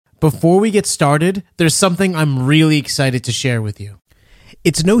Before we get started, there's something I'm really excited to share with you.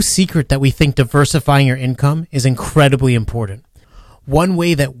 It's no secret that we think diversifying your income is incredibly important. One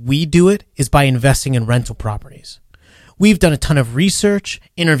way that we do it is by investing in rental properties. We've done a ton of research,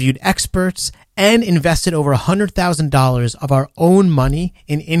 interviewed experts, and invested over $100,000 of our own money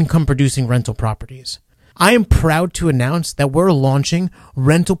in income-producing rental properties. I am proud to announce that we're launching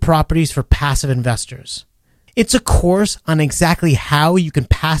Rental Properties for Passive Investors. It's a course on exactly how you can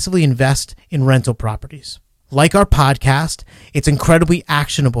passively invest in rental properties. Like our podcast, it's incredibly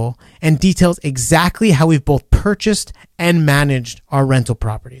actionable and details exactly how we've both purchased and managed our rental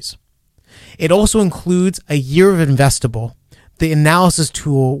properties. It also includes a year of Investable, the analysis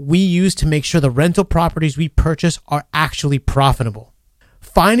tool we use to make sure the rental properties we purchase are actually profitable.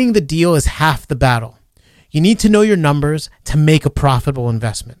 Finding the deal is half the battle. You need to know your numbers to make a profitable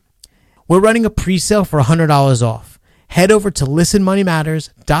investment. We're running a pre-sale for $100 off. Head over to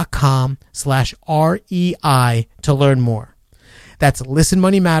listenmoneymatters.com/REI to learn more. That's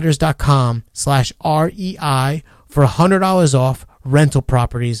listenmoneymatters.com/REI for $100 off rental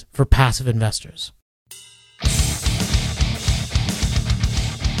properties for passive investors.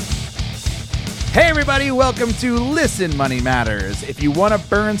 Hey everybody, welcome to Listen Money Matters. If you want to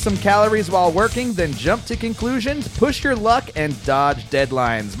burn some calories while working, then jump to conclusions, push your luck, and dodge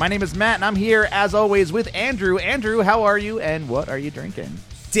deadlines. My name is Matt, and I'm here, as always, with Andrew. Andrew, how are you, and what are you drinking?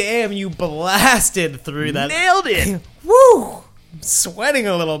 Damn, you blasted through that. Nailed it! Woo! I'm sweating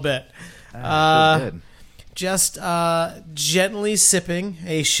a little bit. Feels good. Just gently sipping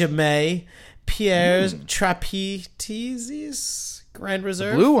a Chimay Pierre's Trappist Grand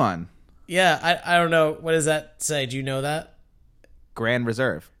Reserve. Blue one. Yeah, I don't know. What does that say? Do you know that? Grand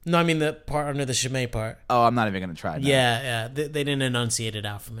Reserve. No, I mean the part under the Chimay part. Oh, I'm not even going to try that. Yeah. They didn't enunciate it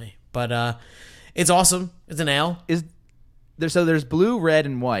out for me. But it's awesome. It's an ale. There's blue, red,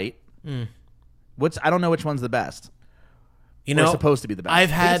 and white. I don't know which one's the best. You know, or supposed to be the best.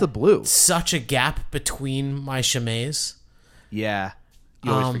 I've had the blue. Such a gap between my Chimays. Yeah.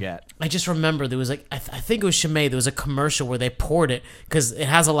 You always forget. I just remember there was I think it was Chimay. There was a commercial where they poured it because it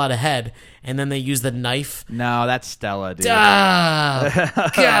has a lot of head, and then they use the knife. No, that's Stella, dude. Ah,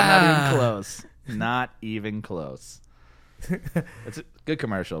 Not even close. Not even close. It's a good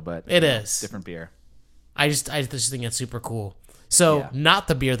commercial, but it is different beer. I just think it's super cool. So Yeah. Not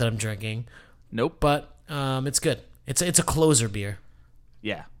the beer that I'm drinking. Nope. But it's good. It's a closer beer.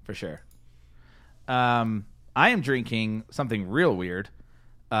 Yeah, for sure. I am drinking something real weird.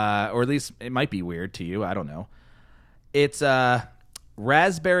 Or at least it might be weird to you. I don't know. It's a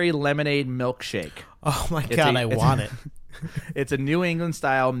raspberry lemonade milkshake. Oh my God, I want it. It's a New England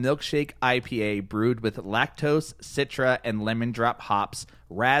style milkshake IPA brewed with lactose, citra, and lemon drop hops,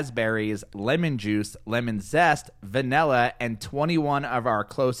 raspberries, lemon juice, lemon zest, vanilla, and 21 of our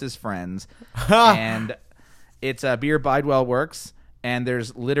closest friends. And it's a beer by WeldWorks, and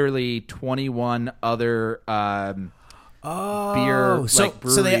there's literally 21 other beer breweries.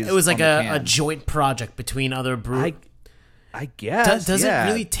 It was like a joint project between other breweries. I guess. Does it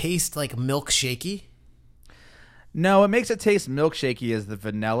really taste like milkshakey? No, what makes it taste milkshakey is the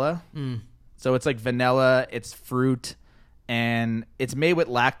vanilla. So it's like vanilla, it's fruit, and it's made with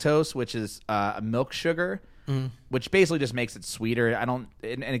lactose, which is a milk sugar, which basically just makes it sweeter. And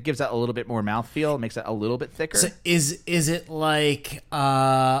it gives that a little bit more mouthfeel. It makes it a little bit thicker. So is it like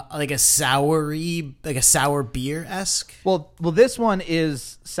a sour beer-esque? Well, this one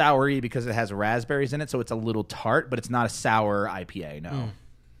is soury because it has raspberries in it, so it's a little tart, but it's not a sour IPA. No.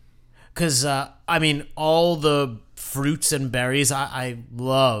 Because all the fruits and berries I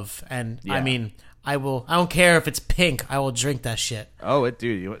love, and Yeah. I don't care if it's pink. I will drink that shit. Oh, it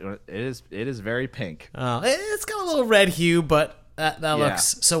is very pink. It's got a little red hue, but that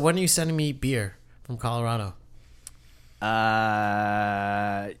looks. So when are you sending me beer from Colorado? You're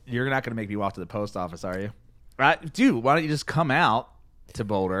not going to make me walk to the post office, are you? Dude, why don't you just come out to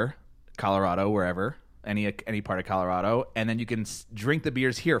Boulder, Colorado, wherever, any part of Colorado, and then you can drink the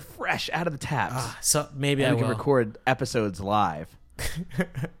beers here fresh out of the taps. So maybe and I we will can record episodes live.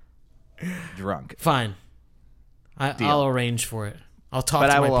 Drunk. Fine. I'll arrange for it. I'll talk to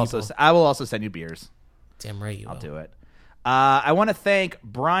my people. I will also send you beers. Damn right you will. I'll do it. I want to thank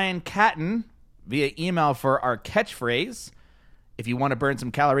Brian Catton via email for our catchphrase. If you want to burn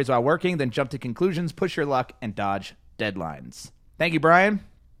some calories while working, then jump to conclusions, push your luck, and dodge deadlines. Thank you, Brian.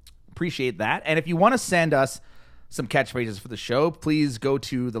 Appreciate that. And if you want to send us some catchphrases for the show, please go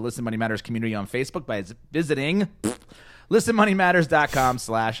to the Listen Money Matters community on Facebook by visiting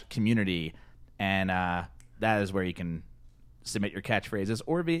listenmoneymatters.com/community. And that is where you can submit your catchphrases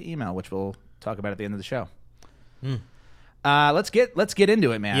or via email, which we'll talk about at the end of the show. Let's get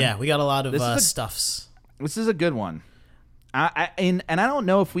into it, man. Yeah, we got a lot of This is a- stuffs. This is a good one. And I don't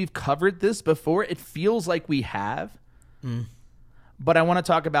know if we've covered this before. It feels like we have. But I want to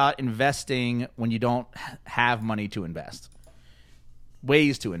talk about investing when you don't have money to invest.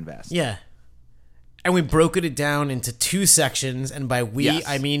 Ways to invest. Yeah. And we broke it down into 2 sections, and by we, Yes.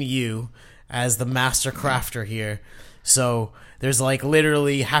 I mean you, as the master crafter here. So there's like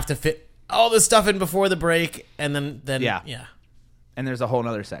literally have to fit all this stuff in before the break, and then Yeah. yeah. And there's a whole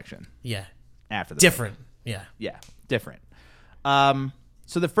other section Yeah. after the Different. Yeah. Yeah, different.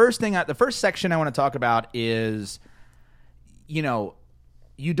 So the first section I want to talk about is, let's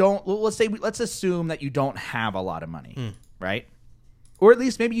assume that you don't have a lot of money, right? Or at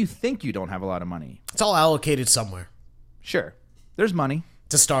least maybe you think you don't have a lot of money. It's all allocated somewhere. Sure, there's money.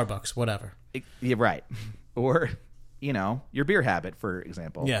 To Starbucks, whatever. Yeah, right. Or, your beer habit, for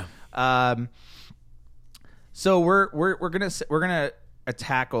example. Yeah. So we're gonna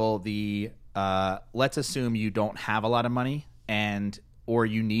tackle the let's assume you don't have a lot of money or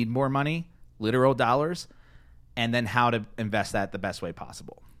you need more money, literal dollars, and then how to invest that the best way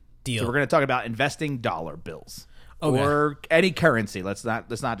possible. Deal. So we're going to talk about investing dollar bills Okay. or any currency. Let's not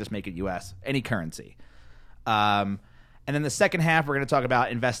just make it U.S. Any currency. And then the second half we're going to talk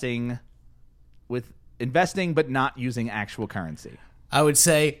about investing but not using actual currency. I would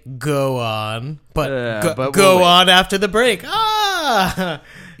say go on, but but go we'll wait. on after the break. Ah!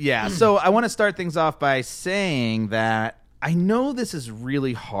 Yeah, so I want to start things off by saying that I know this is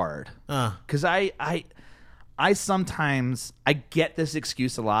really hard because I sometimes I get this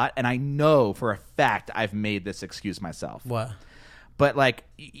excuse a lot, and I know for a fact I've made this excuse myself. What? But like,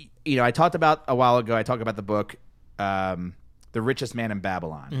 I talked about a while ago. I talked about the book, The Richest Man in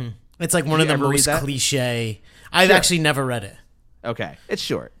Babylon. It's like one Did of you the ever read most that? cliche. I've Sure. actually never read it. Okay, it's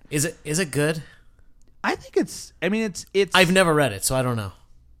short. Is it good? I think it's. I mean, it's. I've never read it, so I don't know.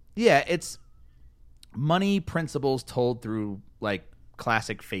 Yeah, it's money principles told through like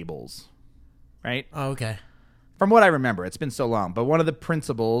classic fables, right? Oh, okay. From what I remember, it's been so long. But one of the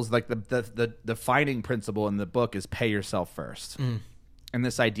principles, like the defining principle in the book, is pay yourself first. And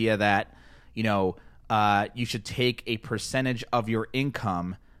this idea that you should take a percentage of your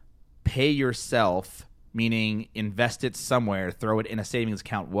income, pay yourself, meaning invest it somewhere, throw it in a savings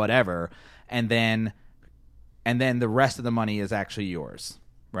account, whatever, and then the rest of the money is actually yours,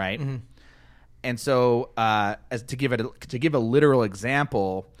 right? And so, as to give a literal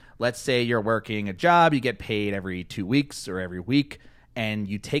example, let's say you're working a job, you get paid every 2 weeks or every week, and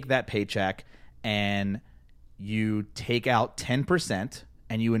you take that paycheck and you take out 10%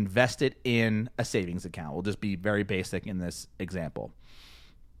 and you invest it in a savings account. We'll just be very basic in this example.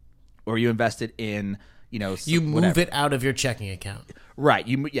 Or you invest it in, You move whatever. it out of your checking account. Right.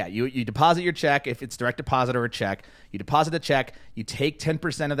 You deposit your check. If it's direct deposit or a check, you deposit a check, you take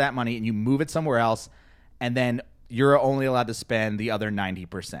 10% of that money and you move it somewhere else, and then you're only allowed to spend the other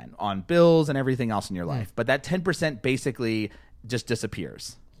 90% on bills and everything else in your life. But that 10% basically just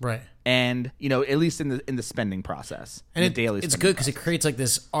disappears. Right. And, at least in the spending process. And in the daily it's spending good because it process. creates like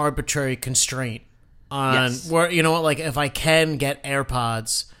this arbitrary constraint on Yes. where, like if I can get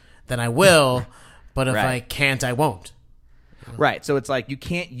AirPods, then I will, but if Right. I can't, I won't. Right. So it's like you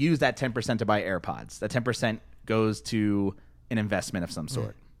can't use that 10% to buy AirPods. That 10% goes to an investment of some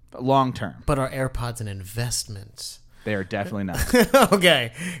sort. Long term. But are AirPods an investment? They are definitely not.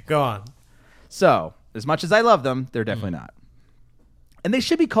 Okay, go on. So, as much as I love them, they're definitely not. And they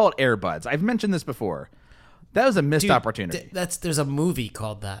should be called AirBuds. I've mentioned this before. That was a missed Dude, opportunity. There's a movie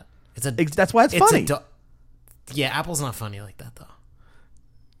called that. That's why it's funny. Yeah, Apple's not funny like that though.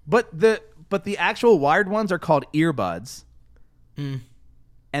 But the actual wired ones are called earbuds.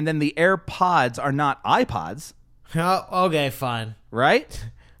 And then the AirPods are not iPods, Oh, okay, fine. right?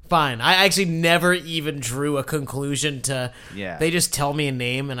 Fine. I actually never even drew a conclusion to. Yeah. They just tell me a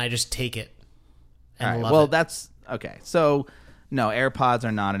name and I just take it and All right, love well, it. that's okay. So, no, AirPods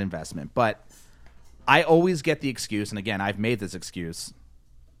are not an investment. But I always get the excuse, and again, I've made this excuse.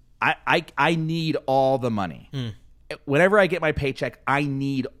 I need all the money. Whenever I get my paycheck, I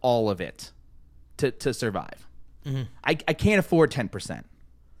need all of it to survive. I can't afford 10%.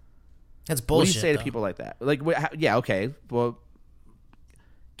 That's What bullshit. do you say though. to people like that? Like, yeah, okay. Well,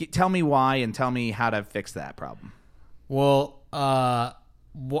 tell me why and tell me how to fix that problem. Well, I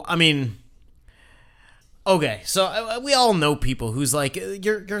mean, okay. So we all know people who's like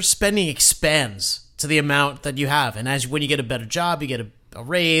your spending expands to the amount that you have, and when you get a better job, you get a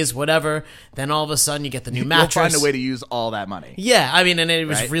raise, whatever. Then all of a sudden, you get the new mattress. You'll find a way to use all that money. Yeah, I mean, and it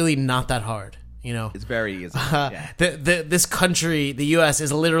was Right? really not that hard. It's very easy. Yeah. This country, the U.S.,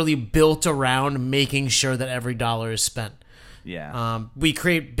 is literally built around making sure that every dollar is spent. Yeah. We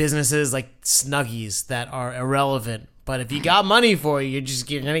create businesses like Snuggies that are irrelevant, but if you got money for it,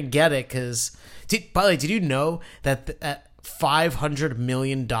 you're gonna get it. Because, by the way, did you know that $500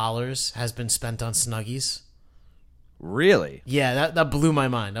 million has been spent on Snuggies? Really? Yeah, that blew my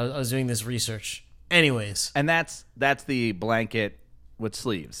mind. I was doing this research. Anyways, And that's the blanket with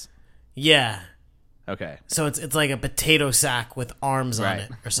sleeves. yeah. Okay. So it's like a potato sack with arms on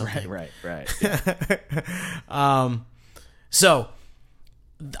it or something. Right. Yeah. So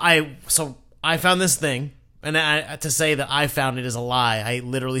I found this thing, and to say that I found it is a lie. I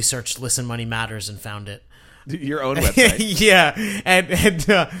literally searched "Listen, Money Matters" and found it. Your own website. Yeah,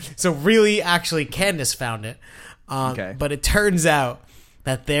 and so really, actually, Candace found it. Okay. But it turns out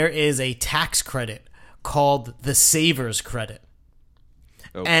that there is a tax credit called the Savers Credit,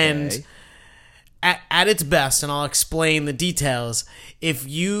 Okay. and at its best, and I'll explain the details. If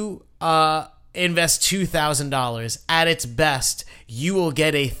you invest $2,000, at its best, you will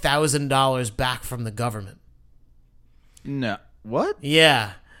get $1,000 back from the government. No. What?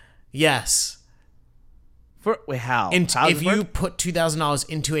 Yeah. Yes. Wait, how? If you put $2,000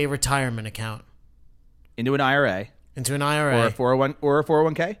 into a retirement account, into an IRA into an IRA, or a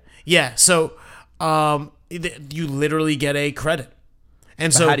 401k? Yeah. So, you literally get a credit,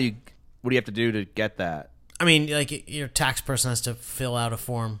 and so what do you have to do to get that? I mean, like, your tax person has to fill out a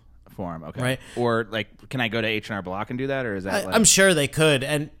form. Okay. Right. Or, like, can I go to H&R Block and do that, or is that I'm sure they could,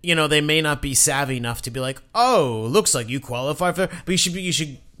 and they may not be savvy enough to be like, "Oh, looks like you qualify for," but you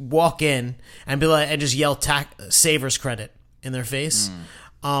should walk in and be like, and just yell Savers Credit in their face.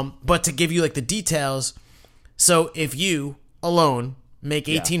 But to give you like the details, so if you alone make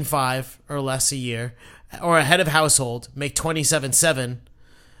 $18,500 or less a year, or a head of household make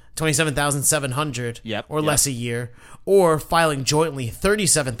 $27,700 or less a year, or filing jointly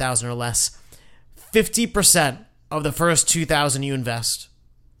 $37,000 or less, 50% of the first $2,000 you invest,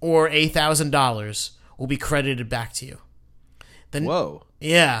 or $8,000, will be credited back to you. Whoa.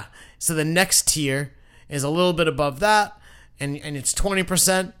 Yeah. So the next tier is a little bit above that, and it's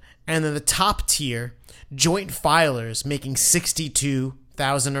 20%, and then the top tier, joint filers making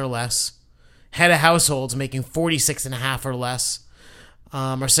 $62,000 or less, head of households making $46,500 or less,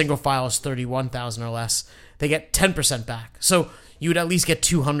 or single filers $31,000 or less, they get 10% back. So you would at least get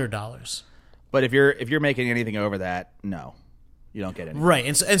 $200. But if you're making anything over that, no, you don't get anything. Right,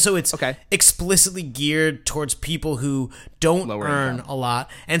 and so it's explicitly geared towards people who don't earn a lot.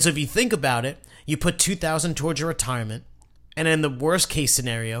 And so if you think about it, you put $2,000 towards your retirement, and in the worst case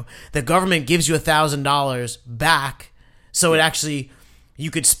scenario, the government gives you $1,000 back, so it actually, you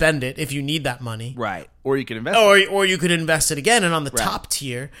could spend it if you need that money. Right. Or you could invest or you could invest it again. And on the top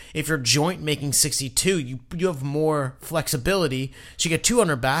tier, if you're joint making 62, you have more flexibility. So you get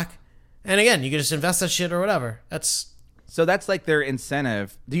 $200 back. And again, you can just invest that shit or whatever. So that's like their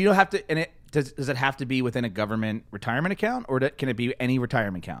incentive. Do you have to? And does it have to be within a government retirement account, or can it be any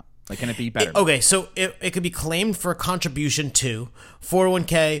retirement account? Like, can it be better? Okay, so it could be claimed for a contribution to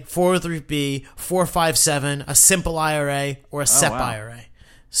 401k, 403b, 457, a simple IRA, or a SEP IRA.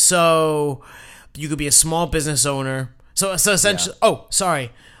 So you could be a small business owner. So essentially,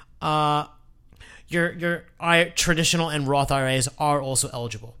 Your traditional and Roth IRAs are also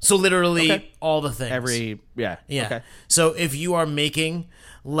eligible. So literally all the things. Yeah. Okay. So if you are making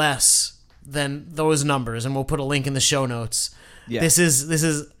less than those numbers, and we'll put a link in the show notes, this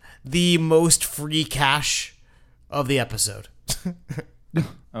is the most free cash of the episode.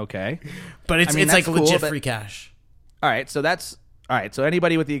 Okay. But it's like cool, legit free cash. All right. So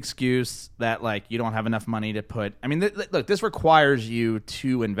anybody with the excuse that, like, you don't have enough money to put, I mean, look, this requires you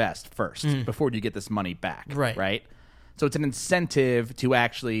to invest first before you get this money back. Right. So it's an incentive to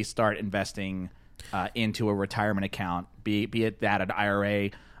actually start investing into a retirement account, be it that an IRA,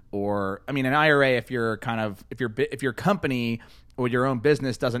 or, I mean, an IRA, if your company or your own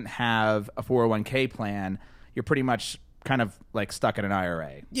business doesn't have a 401k plan, you're pretty much kind of like stuck in an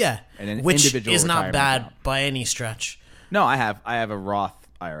IRA. Yeah. Which is not bad by any stretch. No, I have a Roth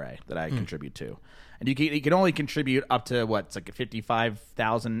IRA that I contribute to, and you can only contribute up to what, it's like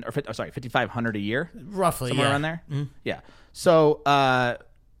 $55,000 or $5,500 a year, roughly, somewhere around there. Mm-hmm. Yeah. So,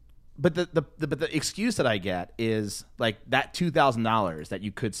 but the excuse that I get is like that $2,000 that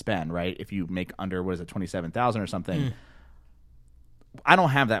you could spend, right, if you make under, what is it, 27,000 or something. I don't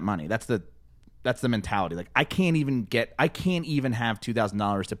have that money. That's the mentality. Like, I can't even have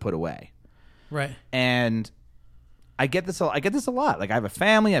 $2,000 to put away. Right. And I get this a lot. Like, I have a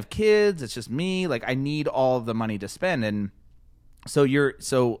family, I have kids. It's just me. Like, I need all of the money to spend. And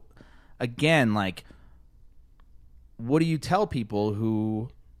so again, like, what do you tell people who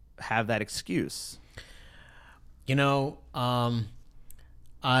have that excuse?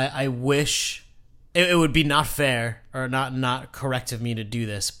 I wish it would be not fair or not correct of me to do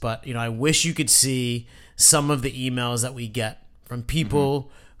this, but I wish you could see some of the emails that we get from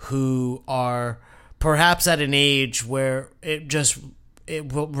people who are perhaps at an age where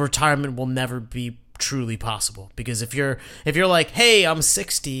retirement will never be truly possible. Because if you're like, hey, I'm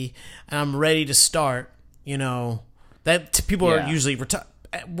 60 and I'm ready to start, that people are usually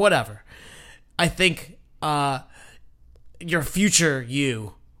whatever. I think your future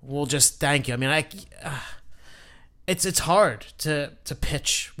you will just thank you. I mean, it's hard to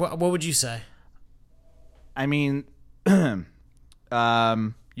pitch. What would you say? I mean, you're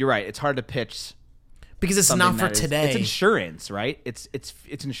right. It's hard to pitch because it's not for today. It's insurance, right? It's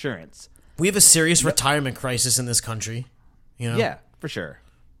insurance. We have a serious retirement crisis in this country. Yeah, for sure.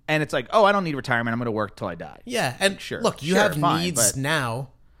 And it's like, oh, I don't need retirement. I'm going to work till I die. Yeah, and look, you have needs now.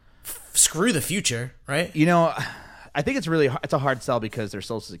 Screw the future, right? I think it's a hard sell because there's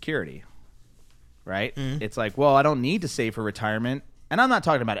Social Security, right? Mm-hmm. It's like, well, I don't need to save for retirement. And I'm not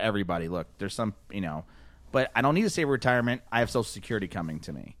talking about everybody. Look, there's some, but I don't need to save for retirement. I have Social Security coming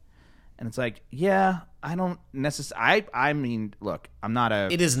to me. And it's like, yeah, I don't necessarily, I mean, look, I'm not a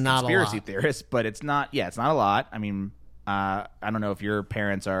it is not conspiracy a lot. theorist, but it's not a lot. I mean, I don't know if your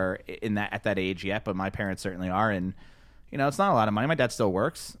parents are at that age yet, but my parents certainly are. And, it's not a lot of money. My dad still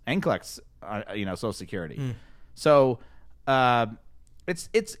works and collects, Social Security. Mm. So,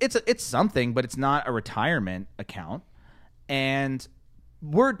 it's something, but it's not a retirement account. And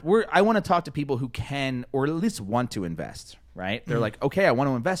I want to talk to people who can, or at least want to invest, right? They're like, okay, I want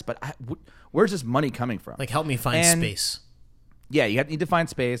to invest, but where's this money coming from? Like, help me find space. Yeah, you need to find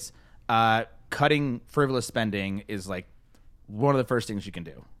space. Cutting frivolous spending is like one of the first things you can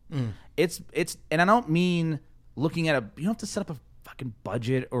do. Mm. It's, and I don't mean looking at you don't have to set up a fucking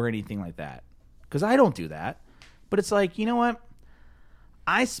budget or anything like that, because I don't do that. But it's like, you know what?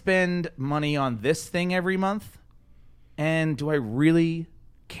 I spend money on this thing every month, and do I really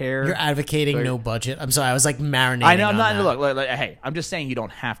care? You're advocating no budget. I'm sorry, I was like marinating. I know. I'm on not. that. Look, hey, I'm just saying you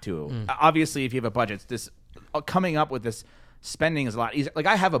don't have to. Obviously, if you have a budget, this coming up with this spending is a lot easier. Like,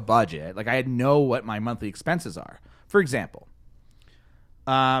 I have a budget. Like, I know what my monthly expenses are. For example,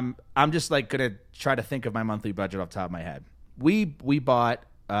 I'm just like gonna try to think of my monthly budget off the top of my head. We bought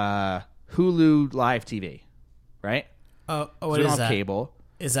Hulu Live TV, right? What so we don't is have that? Cable.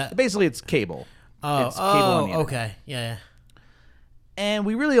 Is that basically it's cable? It's cable on the internet. Okay, yeah. And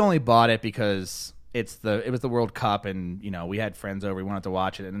we really only bought it because it was the World Cup, and we had friends over, we wanted to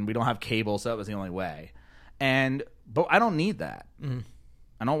watch it, and we don't have cable, so that was the only way. But I don't need that. Mm.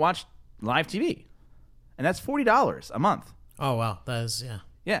 I don't watch live TV, and that's $40 a month. Oh wow, that is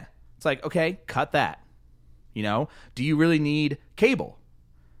yeah. It's like, okay, cut that. Do you really need cable?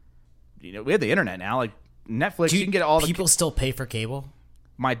 We have the internet now, like Netflix. You can get all the people still pay for cable.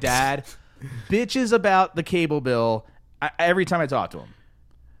 My dad bitches about the cable bill every time I talk to him.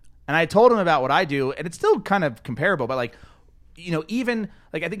 And I told him about what I do, and it's still kind of comparable, but like, even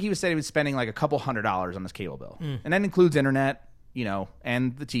like I think he was saying he was spending like a couple $100s on this cable bill. And that includes internet,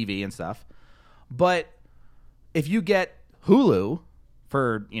 and the TV and stuff. But if you get Hulu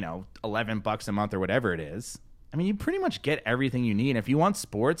for, $11 a month or whatever it is, I mean, you pretty much get everything you need. And if you want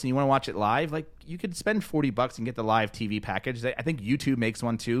sports and you want to watch it live, like, you could spend $40 and get the live TV package. I think YouTube makes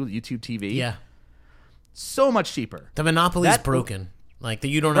one too, YouTube TV. Yeah. So much cheaper. The monopoly's broken. Like,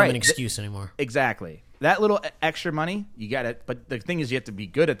 you don't have an excuse anymore. Exactly. That little extra money, you got it. But the thing is, you have to be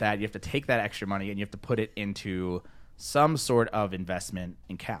good at that. You have to take that extra money and you have to put it into some sort of investment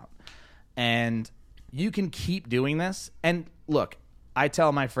account. And you can keep doing this. And look, I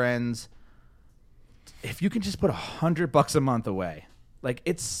tell my friends, if you can just put $100 a month away, like,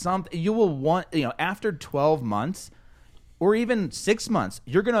 it's something you will want, after 12 months or even 6 months,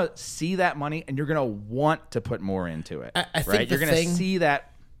 you're going to see that money and you're going to want to put more into it. I think you're going to see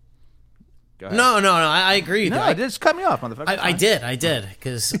that. Go ahead. No, I agree. No, just cut me off, motherfucker. I did,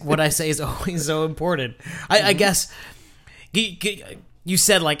 because what I say is always so important. I guess you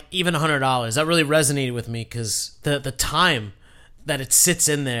said like even $100. That really resonated with me, because the time that it sits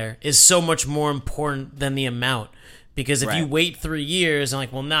in there is so much more important than the amount. Because if you wait 3 years and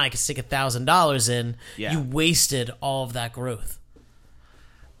like, well, now I can stick $1,000 in, you wasted all of that growth.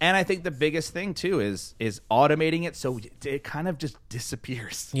 And I think the biggest thing too is automating it so it kind of just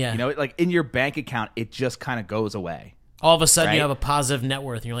disappears. Yeah, like in your bank account, it just kind of goes away. All of a sudden, you have a positive net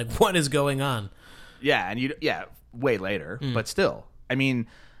worth, and you're like, "What is going on?" Yeah, and way later, but still, I mean,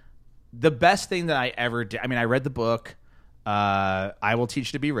 the best thing that I ever did. I mean, I read the book. I Will Teach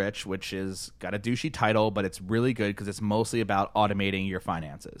You to Be Rich, which is got a douchey title, but it's really good because it's mostly about automating your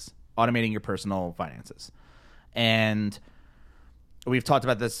finances, automating your personal finances. And we've talked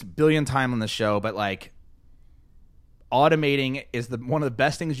about this a billion times on the show, but like automating is one of the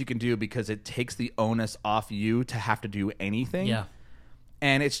best things you can do because it takes the onus off you to have to do anything. Yeah.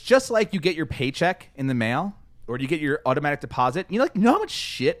 And it's just like you get your paycheck in the mail or you get your automatic deposit. You know how much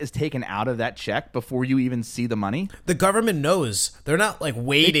shit is taken out of that check before you even see the money? The government knows. They're not like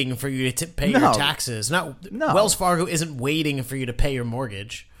waiting for you to pay your taxes. No. Wells Fargo isn't waiting for you to pay your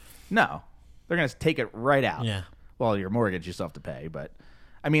mortgage. No. They're going to take it right out. Yeah. Well, your mortgage you still have to pay, but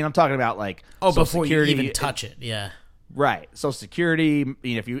I mean, I'm talking about like before Security, you even touch it. Yeah. Right. Social Security,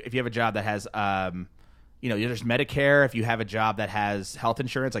 if you have a job that has there's Medicare, if you have a job that has health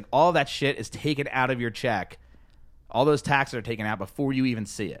insurance, like all that shit is taken out of your check. All those taxes are taken out before you even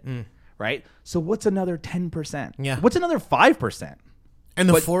see it. Right? So what's another 10%? Yeah. What's another 5%? And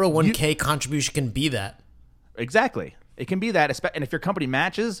the 401k contribution can be that. Exactly. It can be that, and if your company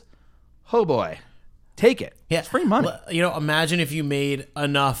matches, oh boy, take it. Yeah. It's free money. Imagine if you made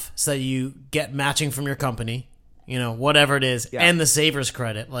enough so that you get matching from your company, whatever it is, and the savers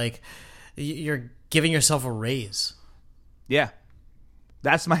credit. Like, you're giving yourself a raise. Yeah.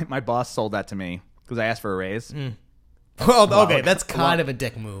 That's my boss sold that to me because I asked for a raise. Well, okay, that's kind of a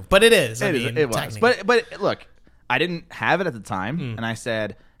dick move, but it is. It was. But look, I didn't have it at the time, and I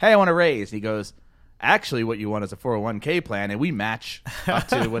said, hey, I want a raise. He goes, actually, what you want is a 401k plan, and we match up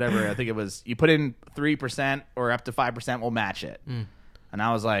to whatever. I think it was, you put in 3% or up to 5%, we'll match it. And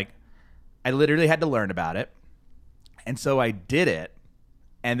I was like, I literally had to learn about it. And so I did it.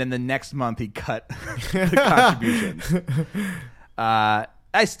 And then the next month he cut the contributions.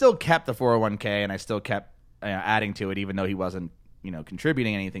 I still kept the 401k and I still kept adding to it, even though he wasn't,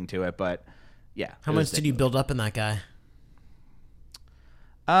 contributing anything to it. But yeah. How much did you build up in that guy?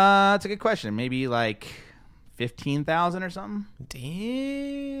 That's a good question. Maybe like 15,000 or something.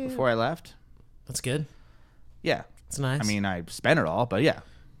 Damn. Before I left. That's good. Yeah. That's nice. I mean, I spent it all, but yeah.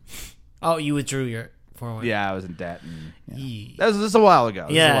 Oh, you withdrew your 401k. Yeah, I was in debt. And, This is a while ago.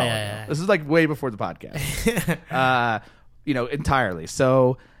 This is like way before the podcast. Entirely.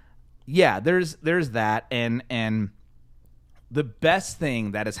 So, yeah, there's that, and the best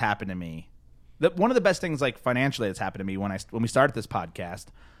thing that has happened to me, one of the best things like financially that's happened to me when we started this podcast,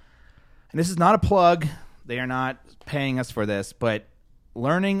 and this is not a plug, they are not paying us for this, but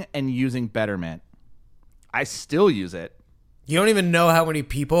learning and using Betterment, I still use it. You don't even know how many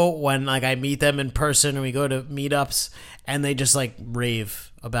people, when like I meet them in person or we go to meetups, and they just like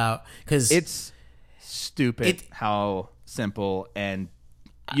rave about, because it's stupid how simple, and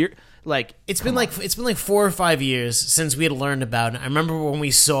you're like, it's been like 4 or 5 years since we had learned about it. I remember when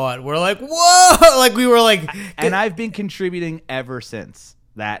we saw it, we're like, whoa, like we were like, and I've been contributing ever since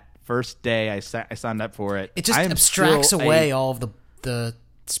that first day I signed up for it. It just abstracts away all of the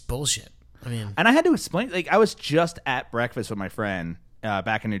bullshit. I mean, and I had to explain. Like, I was just at breakfast with my friend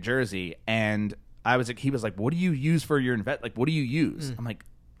back in New Jersey, and he was like, "What do you use for your invest? Like, what do you use?" I'm like,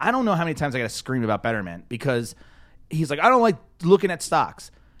 "I don't know how many times I got to scream about Betterment," because he's like, "I don't like looking at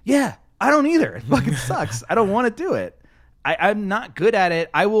stocks." Yeah, I don't either. It fucking sucks. I don't want to do it. I'm not good at it.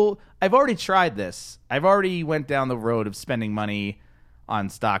 I've already tried this. I've already went down the road of spending money on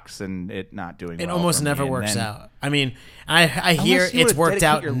stocks and it not doing well. It almost never works out. I mean, I hear it's worked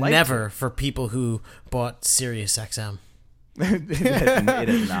out never for people who bought Sirius XM. It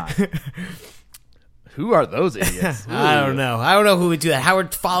is not. Who are those idiots? I don't know. I don't know who would do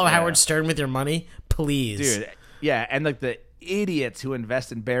that. Follow Howard Stern with your money, please. Dude, yeah, and like the idiots who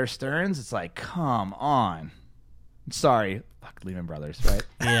invest in Bear Stearns, it's like, come on. Sorry. Fuck, Lehman Brothers, right?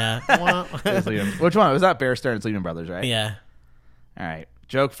 Yeah. Which one? It was not Bear Stearns, it's Lehman Brothers, right? Yeah. All right.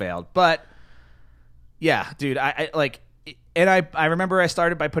 Joke failed. But yeah, dude, I remember I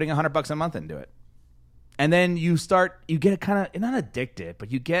started by putting $100 a month into it. And then you get kind of, not addicted,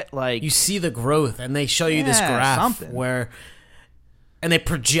 but you get like, you see the growth and they show you this graph and they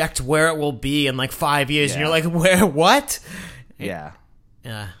project where it will be in like 5 years, and you're like, where, what? Yeah.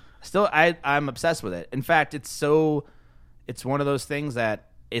 Yeah. Still, I'm obsessed with it. In fact, it's one of those things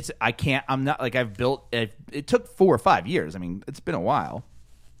that I'm not like, I've built it. It took 4 or 5 years. I mean, it's been a while.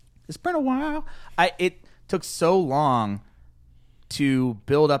 It took so long to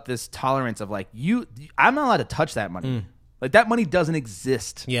build up this tolerance of like, I'm not allowed to touch that money. Like, that money doesn't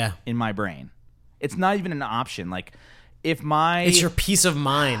exist in my brain. It's not even an option. Like, it's your peace of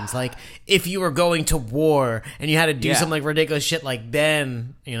mind. Like, if you were going to war and you had to do some like ridiculous shit, like,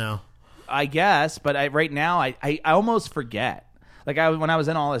 then, I guess, but right now I almost forget. Like, when I was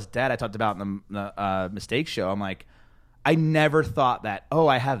in all this debt I talked about in the mistake show, I'm like, I never thought that,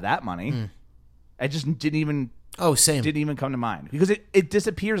 I have that money. I just didn't even same. Didn't even come to mind because it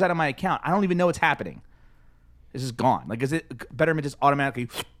disappears out of my account. I don't even know what's happening. It's just gone. Like, Betterment just automatically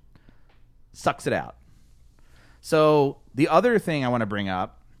sucks it out. So the other thing I want to bring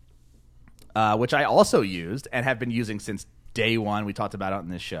up, which I also used and have been using since day one, we talked about it on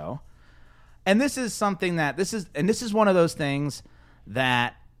this show, and this is something that this is one of those things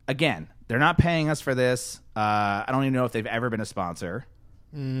that, again, they're not paying us for this. I don't even know if they've ever been a sponsor,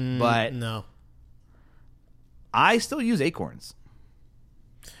 but no. I still use Acorns.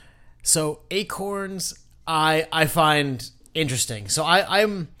 So Acorns, I find interesting. So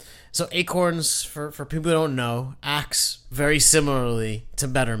so Acorns, for people who don't know, acts very similarly to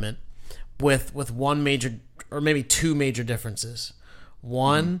Betterment, with one major or maybe two major differences.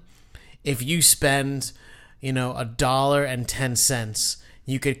 One, if you spend, $1.10,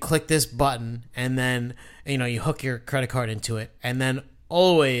 you could click this button and then, you hook your credit card into it, and then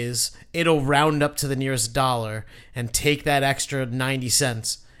always it'll round up to the nearest dollar and take that extra 90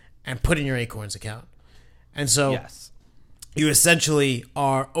 cents and put in your Acorns account. And so Yes. you essentially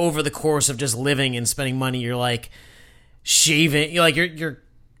are, over the course of just living and spending money, you're like shaving, you're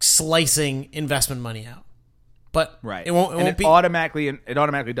slicing investment money out. But Right. it won't be automatically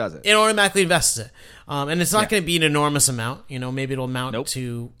does it. It automatically invests it. And it's not going to be an enormous amount. Maybe it'll amount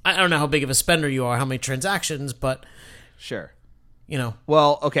to, I don't know how big of a spender you are, how many transactions, but Sure. you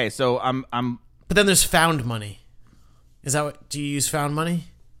Well, okay, so I'm but then there's found money. Is that what, do you use found money?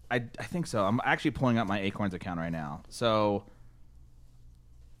 I think so. I'm actually pulling up my Acorns account right now. So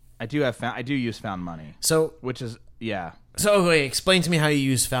I do use found money. So Which is So wait, explain to me how you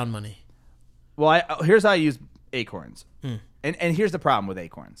use found money. Well, here's how I use Acorns. And here's the problem with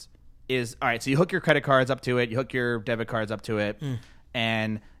Acorns is, all right, so you hook your credit cards up to it, you hook your debit cards up to it,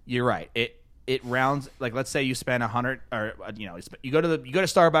 and you're right. It rounds, like, let's say you spend $100, or you go to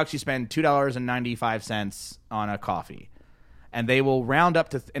Starbucks, you spend $2.95 on a coffee, and they will round up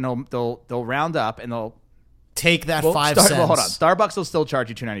to, and they'll round up and they'll take that 5 cents. Well, hold on. Starbucks will still charge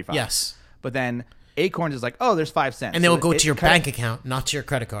you $2.95. Yes, but then Acorns is like, oh, there's 5 cents, and they will go to your bank account, not to your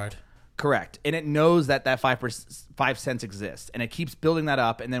credit card. Correct. And it knows that 5 cents exists, and it keeps building that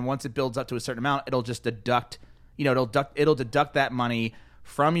up. And then once it builds up to a certain amount, it'll just deduct, it'll deduct that money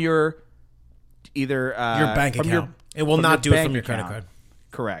from your your bank account. It will not do it from your credit card.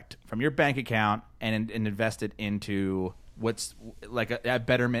 Correct. From your bank account and invest it into what's like a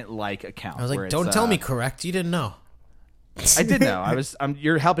Betterment-like account. I was like, don't tell me correct. You didn't know. I did know.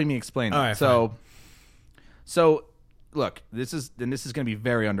 You're helping me explain. All right, so look, this is going to be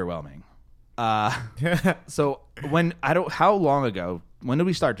very underwhelming. So how long ago? When did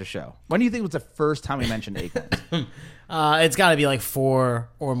we start the show? When do you think was the first time we mentioned Acorns? It's got to be like 4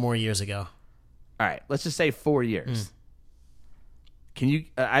 or more years ago. All right, let's just say 4 years. Can you?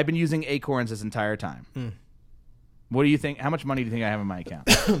 I've been using Acorns this entire time. What do you think? How much money do you think I have in my account?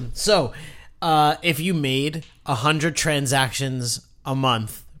 So, if you made 100 transactions a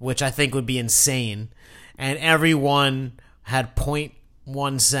month, which I think would be insane, and everyone had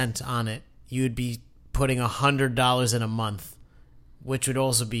 0.1 cent on it, you would be putting $100 in a month, which would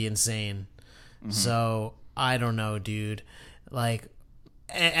also be insane. So I don't know, dude. Like,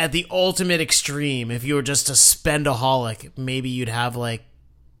 at the ultimate extreme, if you were just a spendaholic, maybe you'd have like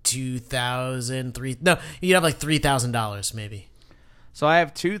you'd have like $3,000 maybe. So I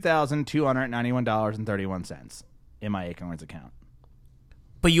have $2,291.31 in my Acorns account.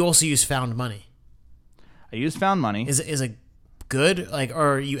 But you also use found money. I use found money. Is it good? Like,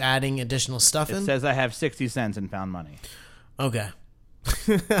 or are you adding additional stuff in? It says I have 60 cents in found money. Okay.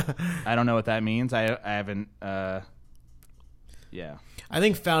 I don't know what that means. I haven't. Yeah. I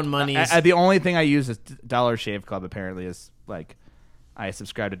think found money is... the only thing I use is Dollar Shave Club, apparently, is like I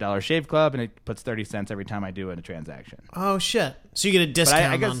subscribe to Dollar Shave Club, and it puts 30 cents every time I do a transaction. Oh, shit. So you get a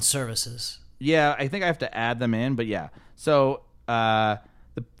discount I guess, on services. Yeah, I think I have to add them in, but yeah. So the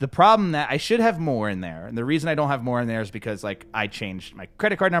problem that I should have more in there, and the reason I don't have more in there is because like I changed, my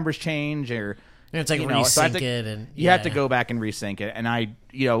credit card numbers change, or... It's like resync it, and you have to go back and resync it. And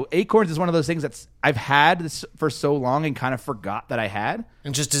Acorns is one of those things that's I've had this for so long and kind of forgot that I had,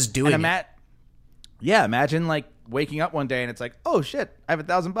 and just is doing it. Imagine like waking up one day and it's like, oh shit, I have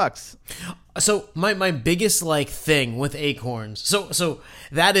 $1,000. So my biggest like thing with Acorns, so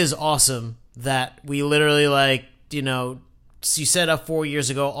that is awesome that we literally like you set up 4 years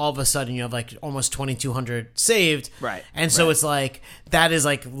ago, all of a sudden you have like almost 2,200 saved, right? And so it's like that is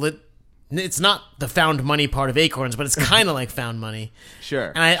like it's not the found money part of Acorns, but it's kind of like found money.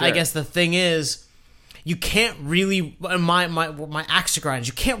 Sure. And I guess the thing is, you can't really, my axe to grind is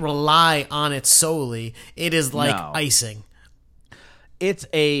you can't rely on it solely. It is like icing. It's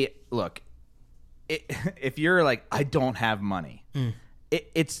if you're like, I don't have money,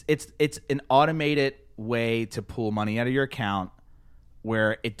 it's an automated way to pull money out of your account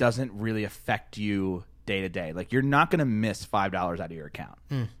where it doesn't really affect you day to day. Like, you're not going to miss $5 out of your account.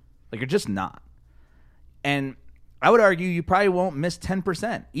 Like, you're just not. And I would argue you probably won't miss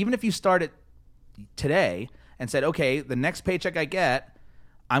 10%. Even if you start it today and said, okay, the next paycheck I get,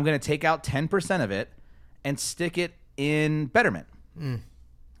 I'm going to take out 10% of it and stick it in Betterment.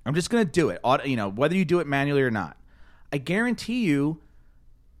 I'm just going to do it, whether you do it manually or not. I guarantee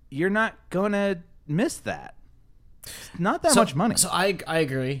you're not going to miss that. It's not that much money. So I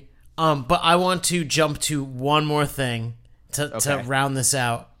agree. But I want to jump to one more thing to round this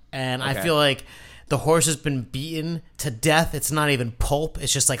out. And I feel like the horse has been beaten to death. It's not even pulp.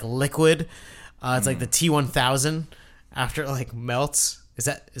 It's just like liquid. It's like the T1000 after it like melts. Is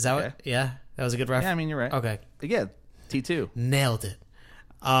that what? Yeah, that was a good reference. Yeah, I mean, you're right. Okay. Yeah, T2. Nailed it.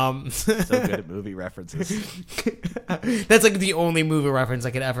 So good at movie references. That's like the only movie reference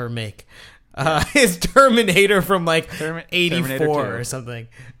I could ever make. It's Terminator from like 84 or something.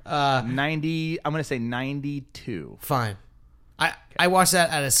 90. I'm gonna say 92. Fine. I watched that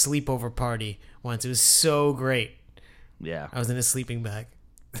at a sleepover party once. It was so great. Yeah, I was in a sleeping bag.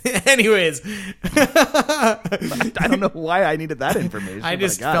 Anyways, I don't know why I needed that information. I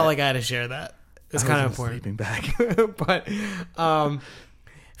just felt like I had to share that. It's kind of important. Sleeping bag. But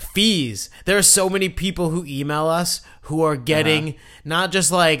fees. There are so many people who email us who are getting not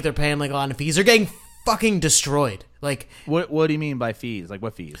just like they're paying like a lot of fees. They're getting fucking destroyed. Like, what do you mean by fees? Like,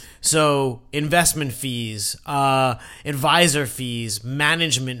 what fees? So investment fees, advisor fees,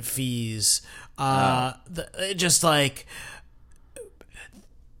 management fees, just like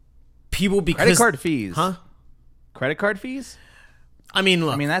people because credit card fees, huh? Credit card fees. I mean,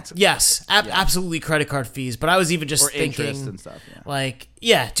 look. That's absolutely credit card fees. But I was even just thinking, interest and stuff. Yeah. Like,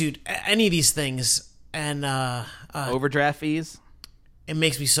 yeah, dude, any of these things and overdraft fees. It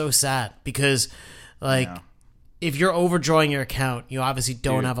makes me so sad because, like, if you're overdrawing your account, you obviously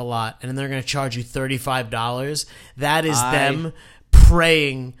don't have a lot, and then they're going to charge you $35. That is them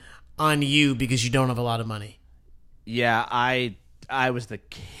preying on you because you don't have a lot of money. Yeah, I was the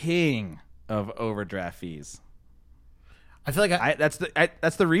king of overdraft fees. I feel like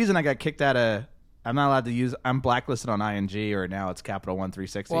that's the reason I got kicked out of. I'm not allowed to use. I'm blacklisted on ING, or now it's Capital One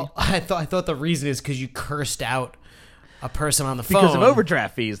 360. Well, I thought the reason is because you cursed out a person on the phone because of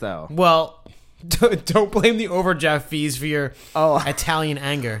overdraft fees, though. Well, don't blame the overdraft fees for your Italian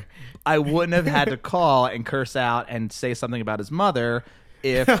anger. I wouldn't have had to call and curse out and say something about his mother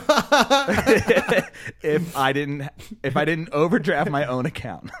if if I didn't overdraft my own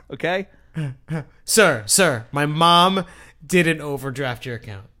account. Okay, sir, my mom didn't overdraft your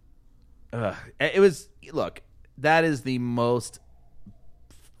account. It was that is the most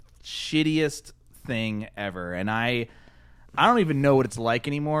shittiest thing ever, and I don't even know what it's like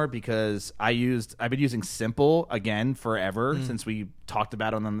anymore because I've been using Simple again forever since we talked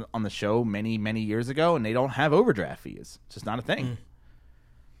about it on the show many years ago, and they don't have overdraft fees. It's just not a thing.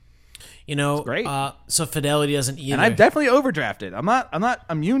 You know, it's great. So Fidelity doesn't either. And I've definitely overdrafted. I'm not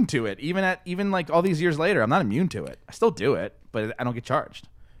immune to it. Even like all these years later, I'm not immune to it. I still do it, but I don't get charged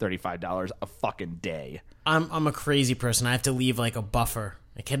 $35 a fucking day. I'm a crazy person. I have to leave like a buffer.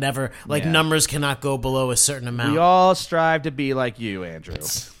 I can never numbers cannot go below a certain amount. We all strive to be like you, Andrew.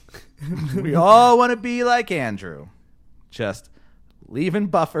 We all want to be like Andrew. Just leaving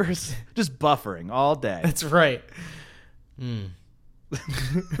buffers, just buffering all day. That's right.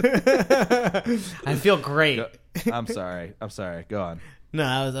 I feel great. I'm sorry. Go on.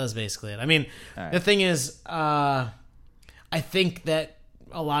 No, that was basically it. I mean, The thing is, I think that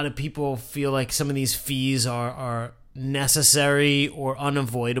a lot of people feel like some of these fees are necessary or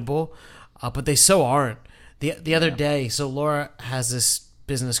unavoidable, but they so aren't. The other day, so Laura has this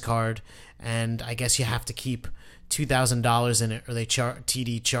business card, and I guess you have to keep $2,000 in it, or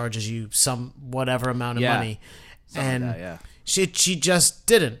TD charges you some whatever amount of money, she just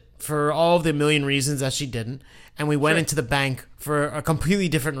didn't for all of the million reasons that she didn't, and we went into the bank for a completely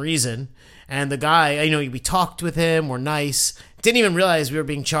different reason, and the guy, we talked with him, we're nice, didn't even realize we were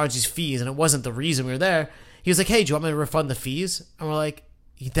being charged these fees, and it wasn't the reason we were there. He was like, hey, do you want me to refund the fees? And we're like,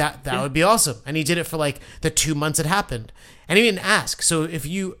 that would be awesome. And he did it for like the 2 months it happened. And he didn't ask. So if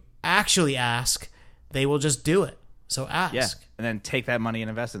you actually ask, they will just do it. So ask. Yeah, and then take that money and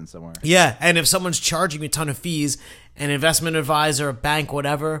invest it somewhere. Yeah, and if someone's charging you a ton of fees, an investment advisor, a bank,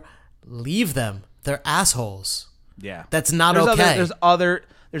 whatever, leave them. They're assholes. Yeah. That's not okay.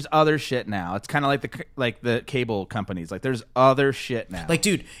 there's other shit now. It's kind of like the cable companies. Like there's other shit now. Like,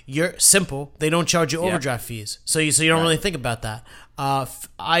 dude, you're simple. They don't charge you overdraft fees, so you don't really think about that.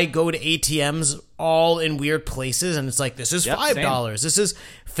 I go to ATMs all in weird places, and it's like, this is $5. This is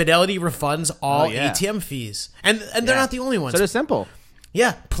Fidelity refunds all ATM fees, and they're not the only ones. So they're simple.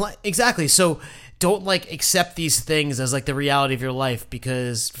 Yeah, exactly. So don't like accept these things as like the reality of your life,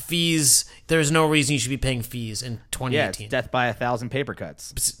 because fees, there's no reason you should be paying fees in 2018. Yeah, it's death by 1,000 paper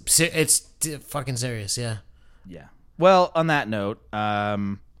cuts. It's fucking serious. Yeah. Yeah. Well, on that note,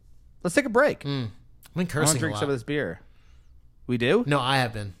 let's take a break. I've been cursing I want to drink some of this beer. We do? No, I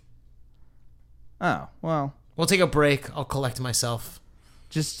have been. Oh, well. We'll take a break. I'll collect myself.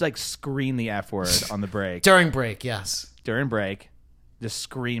 Just like scream the F word on the break. During break, yes. During break. Just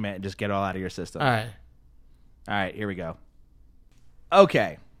scream it and just get it all out of your system. All right. All right, here we go.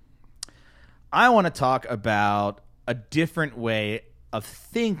 Okay. I want to talk about a different way of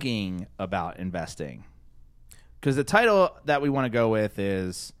thinking about investing. Because the title that we want to go with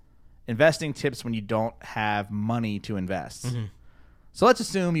is Investing Tips When You Don't Have Money to Invest. Mm-hmm. So let's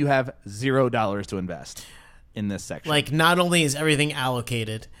assume you have $0 to invest in this section. Like, not only is everything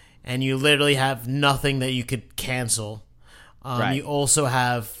allocated and you literally have nothing that you could cancel, you also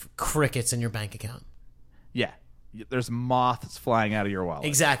have crickets in your bank account. Yeah. There's moths flying out of your wallet.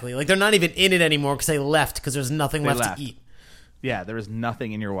 Exactly. Like, they're not even in it anymore because they left because there's nothing left to eat. Yeah, there is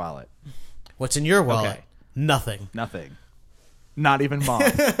nothing in your wallet. What's in your wallet? Okay. Nothing. Not even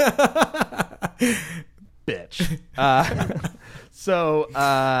moths. Bitch. So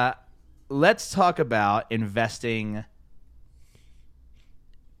let's talk about investing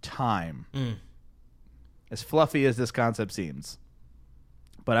time. As fluffy as this concept seems,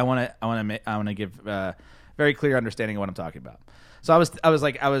 but I want to give very clear understanding of what I'm talking about. So when I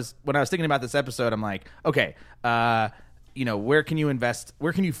was thinking about this episode, I'm like, okay, where can you invest?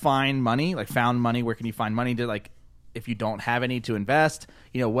 Where can you find money? Like, found money. Where can you find money to, like, if you don't have any to invest?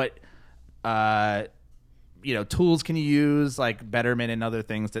 What tools can you use, like Betterment and other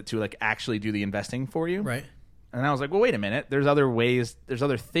things to like actually do the investing for you? Right. And I was like, well, wait a minute. There's other ways. There's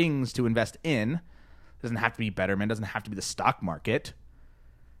other things to invest in. It doesn't have to be Betterment. It doesn't have to be the stock market.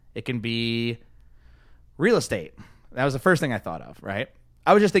 It can be real estate. That was the first thing I thought of, right?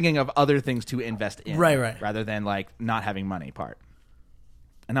 I was just thinking of other things to invest in. Right. Rather than like not having money part.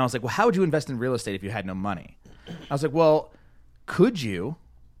 And I was like, well, how would you invest in real estate if you had no money? I was like, well, could you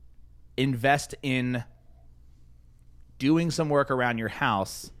invest in doing some work around your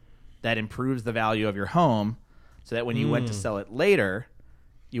house that improves the value of your home so that when you went to sell it later,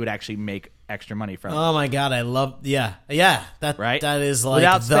 you would actually make extra money from it? Oh my God, I love, that right? That is like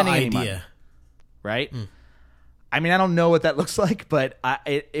without the spending idea. Any money, right? I mean, I don't know what that looks like, but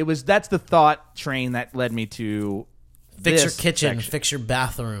that's the thought train that led me to fix your kitchen, section. Fix your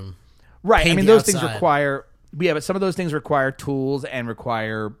bathroom. Right. Paint I mean, the those outside. things require, but some of those things require tools and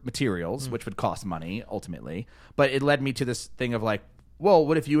require materials, which would cost money ultimately. But it led me to this thing of like, well,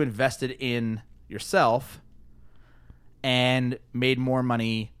 what if you invested in yourself and made more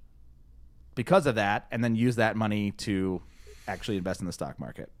money because of that, and then use that money to actually invest in the stock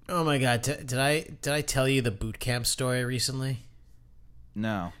market? Oh my God, did I tell you the boot camp story recently?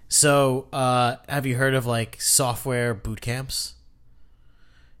 No. So, have you heard of like software boot camps?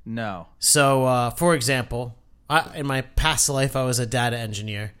 No. So, for example, in my past life, I was a data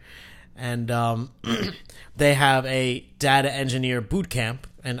engineer, and they have a data engineer boot camp,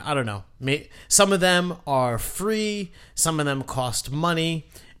 and I don't know, some of them are free, some of them cost money,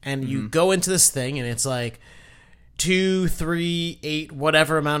 and you go into this thing, and it's like 2, 3, 8,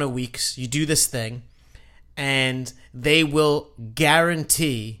 whatever amount of weeks, you do this thing, and they will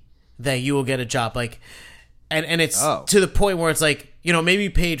guarantee that you will get a job. Like, and it's to the point where it's like, maybe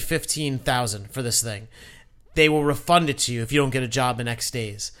you paid $15,000 for this thing. They will refund it to you if you don't get a job the next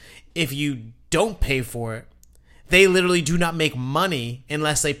days. If you don't pay for it, they literally do not make money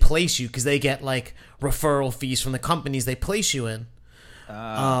unless they place you, because they get like referral fees from the companies they place you in.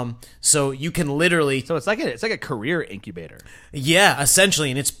 So you can literally. So it's like a career incubator. Yeah, essentially,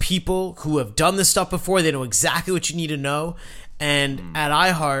 and it's people who have done this stuff before. They know exactly what you need to know. And at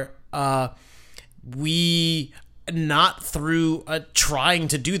iHeart, we, not through trying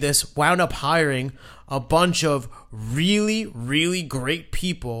to do this, wound up hiring a bunch of really, really great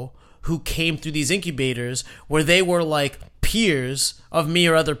people who came through these incubators where they were like peers of me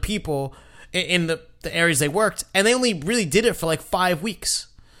or other people in the areas they worked, and they only really did it for like 5 weeks.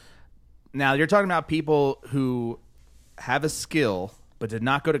 Now, you're talking about people who have a skill but did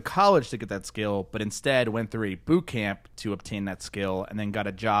not go to college to get that skill, but instead went through a boot camp to obtain that skill and then got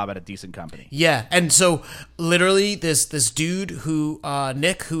a job at a decent company. Yeah, and so literally this dude who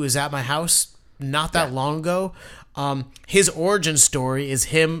Nick, who was at my house not that long ago, his origin story is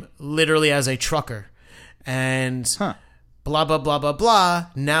him literally as a trucker, and blah blah blah blah blah.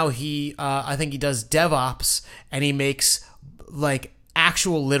 Now he I think he does DevOps, and he makes like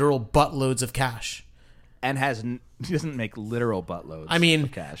actual literal buttloads of cash. And he doesn't make literal buttloads. I mean,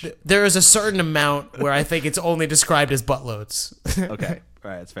 of cash. There is a certain amount where I think it's only described as buttloads. Okay, all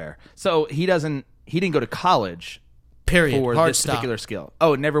right, that's fair. So he didn't go to college. Period. For Hard this stop. particular skill.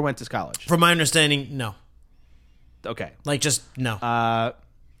 Oh, never went to college. From my understanding, no. Okay. Like just no.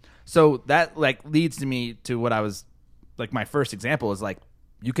 So that like leads to me to what I was like. My first example is like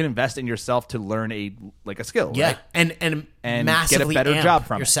you can invest in yourself to learn a skill. Yeah, right? and get massively a better amp job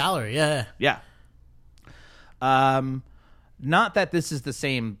from your it. salary. Yeah. Yeah. Not that this is the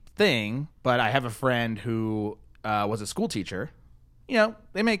same thing, but I have a friend who was a school teacher. You know,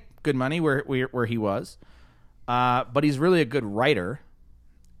 they make good money where he was, but he's really a good writer.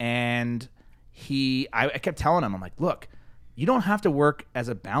 And I kept telling him, I'm like, look, you don't have to work as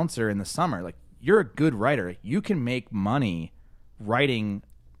a bouncer in the summer. Like, you're a good writer. You can make money writing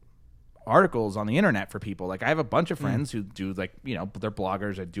articles on the internet for people. Like, I have a bunch of friends who do, like, you know, they're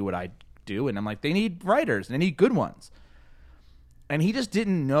bloggers that do what I do, and I'm like, they need writers and they need good ones. And he just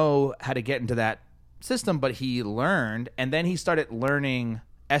didn't know how to get into that system, but he learned, and then he started learning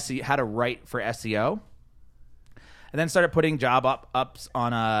how to write for SEO, and then started putting job ups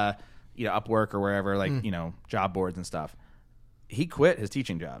on Upwork or wherever, like job boards and stuff. He quit his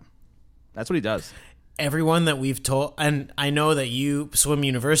teaching job. That's what he does. Everyone that we've told, and I know that you, Swim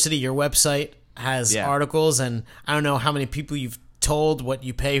University, your website has articles, and I don't know how many people you've told what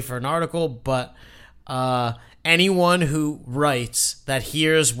you pay for an article, but anyone who writes that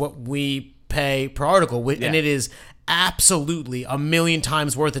hears what we pay per article, and it is absolutely a million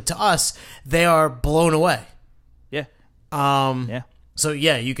times worth it to us, they are blown away. Yeah. So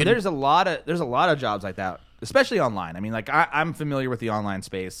yeah, you can. There's a lot of jobs like that, especially online. I mean, like I'm familiar with the online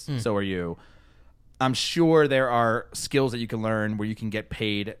space. So are you. I'm sure there are skills that you can learn where you can get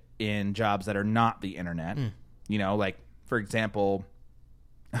paid in jobs that are not the internet. You know, like for example,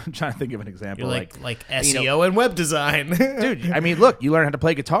 I'm trying to think of an example. You're like SEO and web design. Dude, I mean, look, you learn how to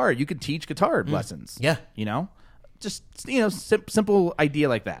play guitar. You could teach guitar lessons. Yeah. You know, just, simple idea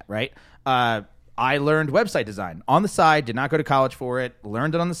like that, right? I learned website design on the side, did not go to college for it,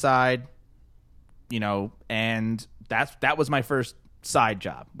 learned it on the side, and that was my first side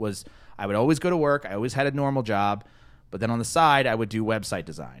job. Was I would always go to work. I always had a normal job, but then on the side, I would do website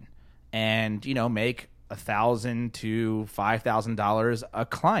design and, make $1,000 to $5,000 a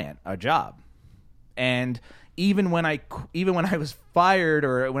client, a job. And even when I was fired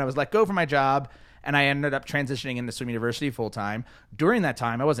or when I was let go from my job and I ended up transitioning into Swim University full time, during that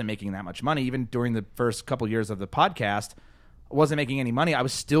time I wasn't making that much money. Even during the first couple years of the podcast, I wasn't making any money. I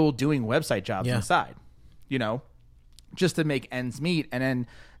was still doing website jobs on the side, just to make ends meet. And then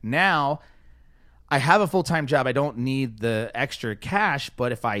now I have a full-time job. I don't need the extra cash,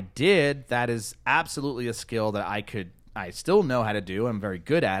 but if I did, that is absolutely a skill that I still know how to do. I'm very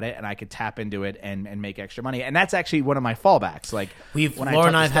good at it, and I could tap into it and make extra money. And that's actually one of my fallbacks. Like Laura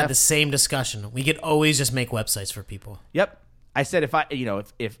and I have had the same discussion. We could always just make websites for people. Yep. I said if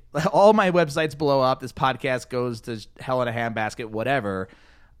all my websites blow up, this podcast goes to hell in a handbasket, whatever,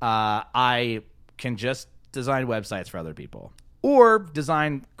 I can just design websites for other people. Or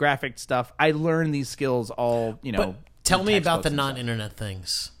design graphic stuff. I learn these skills all, But tell me about the non-internet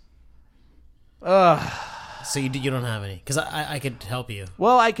things. So you don't have any, because I could help you.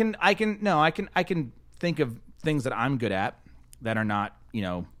 Well, I can think of things that I'm good at that are not,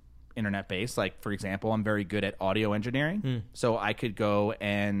 internet based. Like for example, I'm very good at audio engineering, so I could go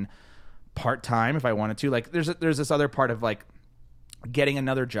and part time if I wanted to. Like there's this other part of like getting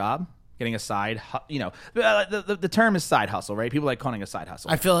another job. Getting a side, the term is side hustle, right? People like calling it a side hustle.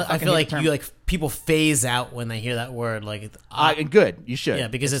 I feel like people phase out when they hear that word. Like, good, you should. Yeah,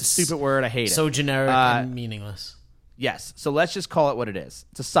 because it's a stupid word. I hate it. So generic and meaningless. Yes, so let's just call it what it is.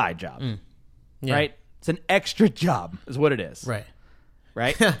 It's a side job, right? It's an extra job, is what it is.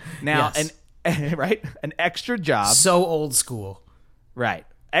 Right. Now, an extra job. So old school. Right,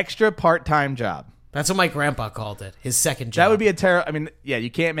 extra part-time job. That's what my grandpa called it. His second job. That would be a terrible. I mean, yeah,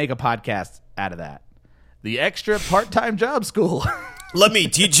 you can't make a podcast out of that. The extra part-time job school. Let me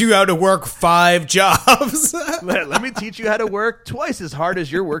teach you how to work 5 jobs. Let me teach you how to work twice as hard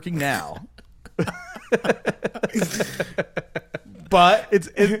as you're working now. But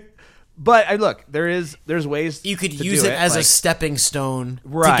But look, there's ways you could to use do it as a like, stepping stone to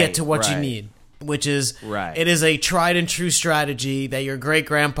Right, get to what you right. need, which is Right. it is a tried and true strategy that your great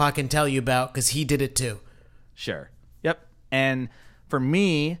grandpa can tell you about because he did it too. Sure. Yep. And for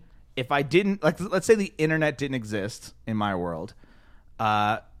me, if I didn't like, let's say the internet didn't exist in my world,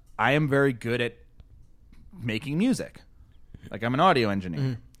 I am very good at making music. Like I'm an audio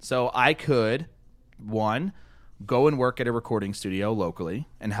engineer, so I could go and work at a recording studio locally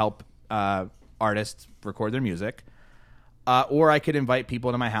and help artists record their music. Or I could invite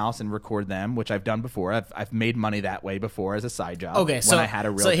people to my house and record them, which I've done before. I've made money that way before as a side job. Okay, when so I had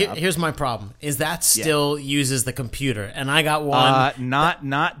a real job. Here's my problem: is that still uses the computer, and I got one.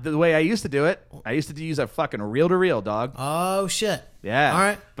 Not the way I used to do it. I used to use a fucking reel-to-reel, dog. Oh shit! Yeah. All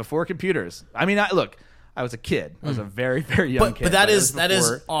right. Before computers. I mean, look, I was a kid. I was a very, very young kid. But that it is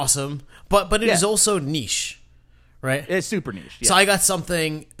was awesome. But it is also niche, right? It's super niche. Yeah. So I got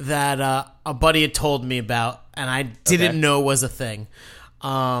something that a buddy had told me about, and I didn't know was a thing.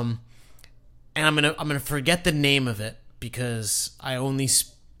 And I'm gonna forget the name of it because I only.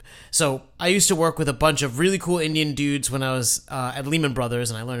 So I used to work with a bunch of really cool Indian dudes when I was at Lehman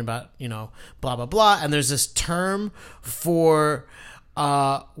Brothers, and I learned about blah blah blah. And there's this term for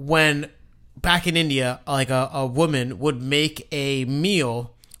when back in India, like a woman would make a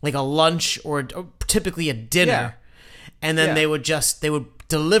meal, like a lunch or typically a dinner, and then they would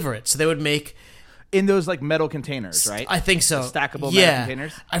deliver it. So they would make in those like metal containers, right? I think so. The stackable metal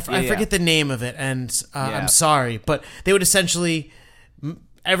containers. I forget the name of it, and I'm sorry, but they would essentially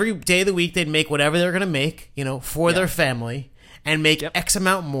every day of the week they'd make whatever they're going to make, for their family, and make X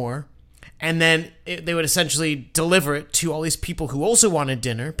amount more. And then they would essentially deliver it to all these people who also wanted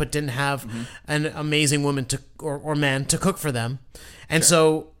dinner but didn't have an amazing woman or man to cook for them. And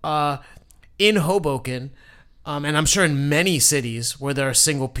so in Hoboken, and I'm sure in many cities where there are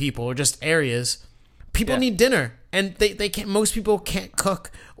single people or just areas, people need dinner. And they can't. Most people can't cook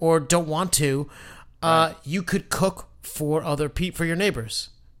or don't want to. You could cook for for your neighbors.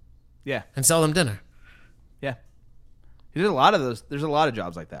 Yeah. And sell them dinner. Yeah. There's a lot of those. There's a lot of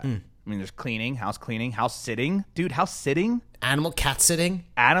jobs like that. I mean, there's cleaning, house sitting. Dude, house sitting? Cat sitting?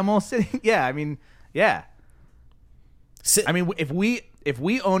 Animal sitting? Yeah, I mean, yeah. I mean, if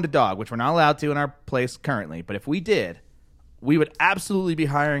we owned a dog, which we're not allowed to in our place currently, but if we did, we would absolutely be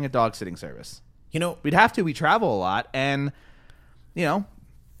hiring a dog sitting service. We'd have to. We travel a lot, and, even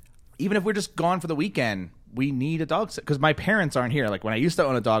if we're just gone for the weekend, we need a dog sit because my parents aren't here. Like, when I used to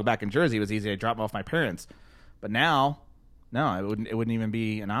own a dog back in Jersey, it was easy to drop them off my parents. But now... No, it wouldn't even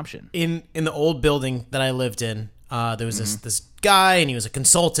be an option. In the old building that I lived in, there was this guy, and he was a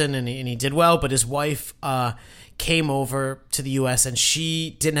consultant, and he did well. But his wife came over to the U.S. and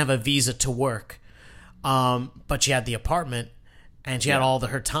she didn't have a visa to work, but she had the apartment, and she had all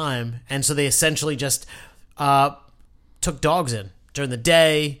her time, and so they essentially just took dogs in during the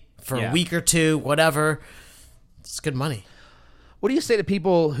day for a week or two, whatever. It's good money. What do you say to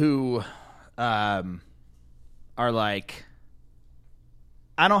people who are like,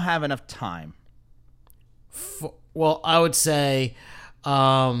 I don't have enough time? Well, I would say,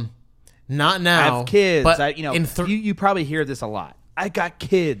 not now. I have kids. But you probably hear this a lot. I got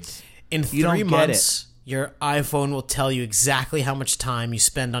kids. In 3 months, your iPhone will tell you exactly how much time you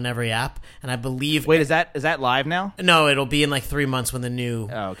spend on every app, and I believe. Wait, is that live now? No, it'll be in like 3 months when the new.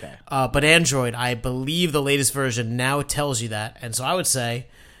 Oh, okay. But Android, I believe the latest version now tells you that, and so I would say,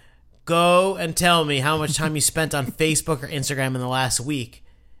 go and tell me how much time you spent on Facebook or Instagram in the last week.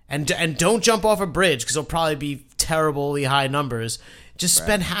 And don't jump off a bridge because it'll probably be terribly high numbers. Just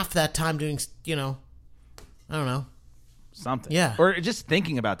spend half that time doing, I don't know. Something. Yeah. Or just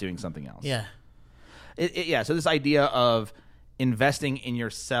thinking about doing something else. Yeah. So this idea of investing in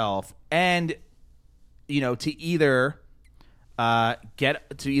yourself and, to either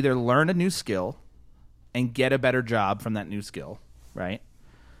learn a new skill and get a better job from that new skill, right?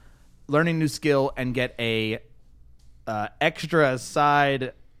 Learning new skill and get a extra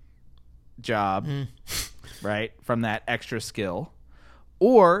side job, right, from that extra skill,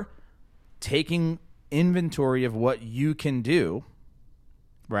 or taking inventory of what you can do,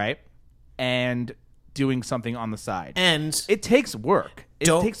 right, and doing something on the side. And it takes work.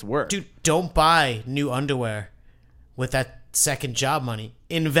 Dude, don't buy new underwear with that second job money.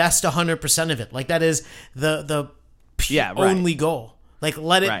 Invest 100% of it. Like, that is the only goal. Like,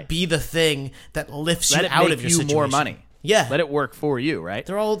 let it be the thing that lifts you out of your situation. Let it make you more money. Yeah. Let it work for you, right?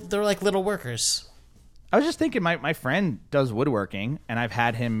 They're like little workers. I was just thinking, my friend does woodworking, and I've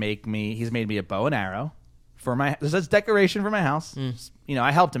had him he's made me a bow and arrow this is decoration for my house. You know,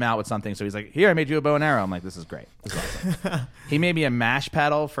 I helped him out with something, so he's like, "Here, I made you a bow and arrow." I'm like, "This is great. This is awesome." He made me a mash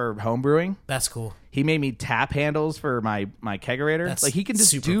paddle for home brewing. That's cool. He made me tap handles for my kegerator. That's like he can just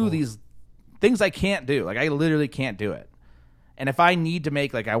super do cool. these things I can't do. Like I literally can't do it. And if I need to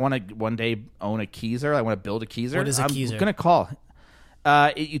make, like, I want to one day own a keezer. I want to build a keezer. What is a keezer? I'm gonna call.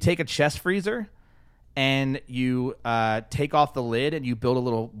 You take a chest freezer, and you take off the lid, and you build a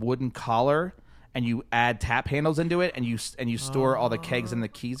little wooden collar, and you add tap handles into it, and you store all the kegs in the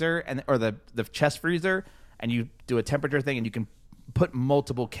keezer or the chest freezer, and you do a temperature thing, and you can put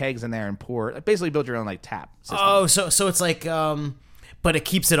multiple kegs in there and pour. Basically, build your own like tap system. Oh, so it's like, but it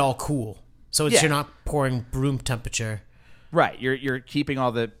keeps it all cool. So it's, Yeah. you're not pouring room temperature. Right, you're keeping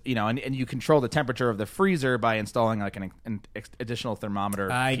all the, you know, and you control the temperature of the freezer by installing like an additional thermometer.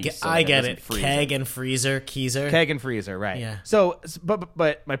 I piece get, so I that get doesn't it. freeze Keg and freezer, keezer. Keg and freezer, right? Yeah. So,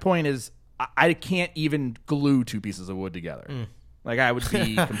 but my point is, I can't even glue two pieces of wood together. Like I would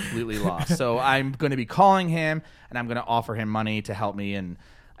be completely lost. So I'm going to be calling him, and I'm going to offer him money to help me, and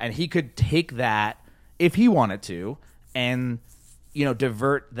he could take that if he wanted to, and you know,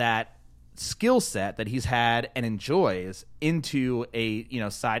 divert that skill set that he's had and enjoys into a, you know,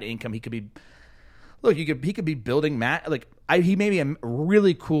 side income. He could be, he could be building he made me a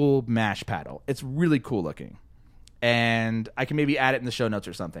really cool mash paddle. It's really cool looking, and I can maybe add it in the show notes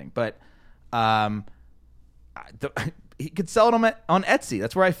or something. But he could sell them on Etsy.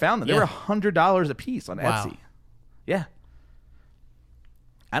 That's where I found them. They Yeah. were $100 a piece on Wow. Etsy. Yeah.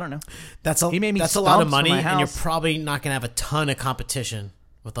 I don't know. That's He made me that's a lot of stumps for money, my and you're house. probably not gonna have a ton of competition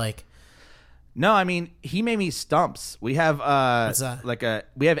with like. No, I mean, he made me stumps. We have What's that?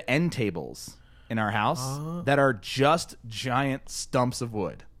 we have end tables in our house that are just giant stumps of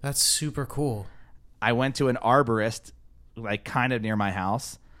wood. That's super cool. I went to an arborist like kind of near my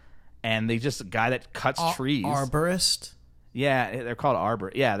house, and they just a guy that cuts trees. Arborist. Yeah, they're called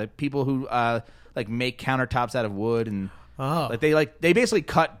arbor. Yeah, the people who like make countertops out of wood, and Oh, they basically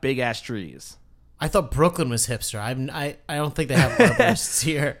cut big ass trees. I thought Brooklyn was hipster. I don't think they have arborists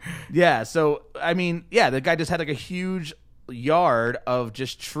here. Yeah, so I mean, yeah, the guy just had like a huge yard of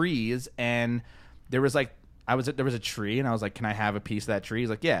just trees, and there was like there was a tree, and I was like, "Can I have a piece of that tree?" He's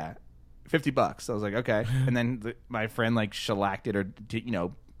like, "Yeah, $50." I was like, "Okay," and then my friend like shellacked it or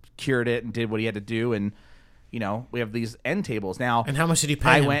cured it and did what he had to do, and you know, we have these end tables now. And how much did he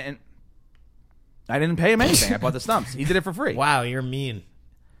pay him? went and I didn't pay him anything. I bought the stumps. He did it for free. Wow, you're mean.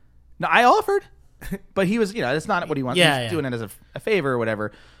 No, I offered, but he was, that's not what he wants. Yeah, He's yeah. doing it as a favor or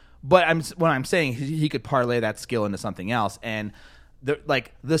whatever. But what I'm saying, he could parlay that skill into something else. And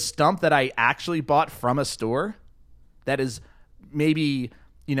the stump that I actually bought from a store, that is maybe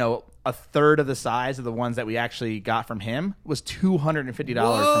a third of the size of the ones that we actually got from him, was $250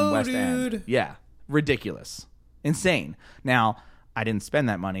 from West End. Dude. Yeah, ridiculous, insane. Now I didn't spend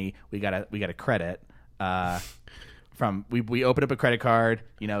that money. We got a credit. We opened up a credit card,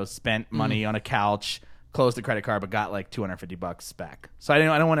 spent money on a couch, closed the credit card, but got like $250 back. So I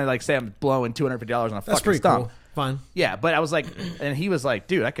don't want to like say I'm blowing $250 on a That's fucking pretty stump. cool. Fun. Yeah, but I was like, and he was like,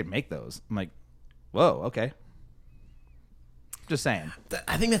 dude, I could make those. I'm like, whoa, okay. Just saying.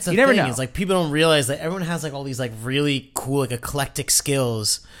 I think that's the You never thing. know. Is like people don't realize that everyone has like all these like really cool like eclectic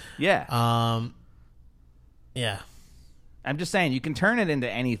skills. Yeah. Yeah. I'm just saying, you can turn it into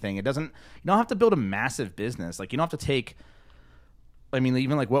anything. You don't have to build a massive business. Like, you don't have to take,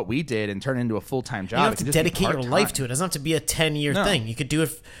 even like what we did and turn it into a full-time job. You don't have to dedicate your life to it. It doesn't have to be a 10-year No. thing. You could do it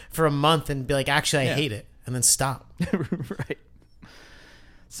for a month and be like, actually, I hate it, and then stop. Right.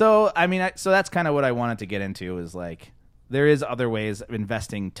 So, so that's kind of what I wanted to get into, is like, there is other ways of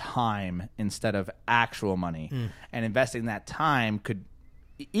investing time instead of actual money. And investing that time could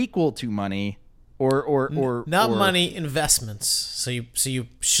equal to money or Not money, investments. So you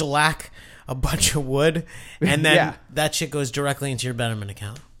shellac a bunch of wood, and then Yeah. that shit goes directly into your Betterment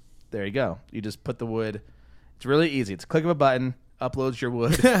account. There you go. You just put the wood. It's really easy. It's a click of a button, uploads your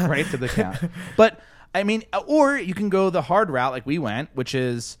wood right to the account. But or you can go the hard route like we went, which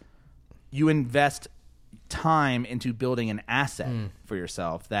is you invest time into building an asset for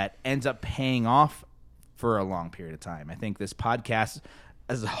yourself that ends up paying off for a long period of time. I think this podcast,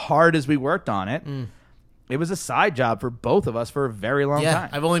 as hard as we worked on it, it was a side job for both of us for a very long Yeah, time.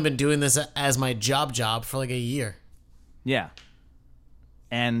 I've only been doing this as my job for like a year. Yeah.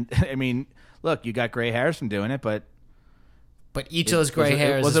 And look, you got gray hairs from doing it, but But each of those gray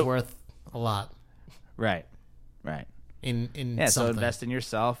hairs is worth a lot right. in Yeah, so something. invest in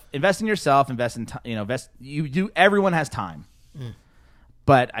yourself. Invest in time. Everyone has time.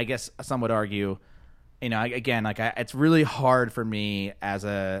 But I guess some would argue you know, again, like it's really hard for me as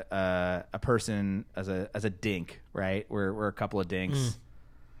a person, as a dink, right? We're a couple of dinks.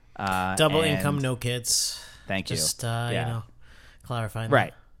 Double income, no kids. Thank you. Just, you know, clarifying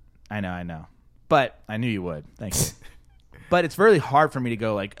Right. I know. But I knew you would. Thank you. But it's really hard for me to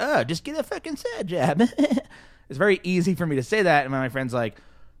go like, oh, just get a fucking sad jab. It's very easy for me to say that, and my friend's like,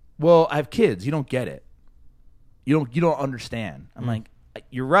 well, I have kids. You don't get it. You don't understand. I'm like,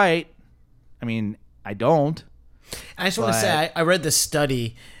 you're right. I mean, I don't. I just want to say, I read this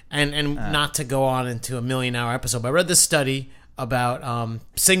study, and not to go on into a million-hour episode, but I read this study about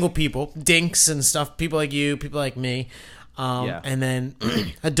single people, dinks and stuff, people like you, people like me, and then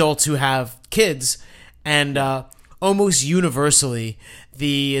adults who have kids, and almost universally,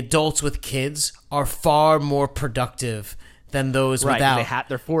 the adults with kids are far more productive than those without.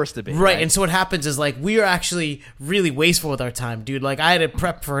 They're forced to be. Right, and so what happens is, like, we are actually really wasteful with our time, dude. Like, I had to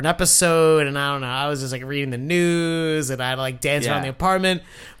prep for an episode, and I don't know, I was just, like, reading the news, and I had to, like, dance around the apartment.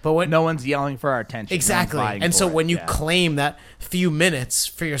 But when no one's yelling for our attention. Exactly. And so when you claim that few minutes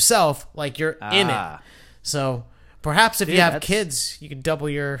for yourself, like, you're in it. So perhaps if you have kids, you can double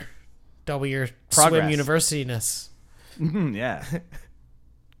your swim university-ness. Yeah.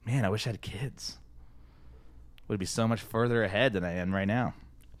 Man, I wish I had kids. Would be so much further ahead than I am right now.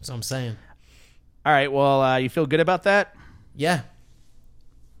 That's what I'm saying. All right, well, you feel good about that? Yeah.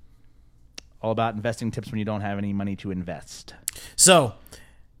 All about investing tips when you don't have any money to invest. So,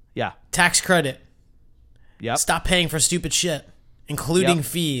 yeah. Tax credit. Yep. Stop paying for stupid shit, including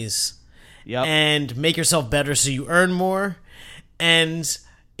fees. Yep. And make yourself better so you earn more. And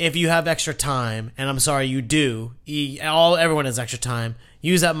if you have extra time, and I'm sorry you do, everyone has extra time,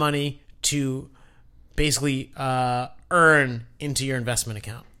 use that money to basically earn into your investment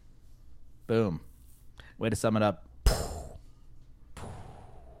account. Boom. Way to sum it up.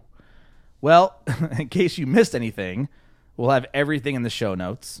 Well, in case you missed anything, we'll have everything in the show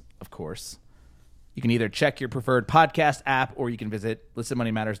notes, of course. You can either check your preferred podcast app or you can visit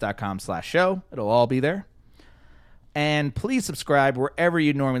listenmoneymatters.com/show. It'll all be there. And please subscribe wherever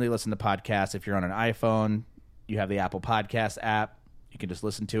you normally listen to podcasts. If you're on an iPhone, you have the Apple Podcast app. You can just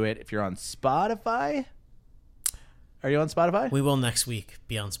listen to it. If you're on Spotify, are you on Spotify? We will next week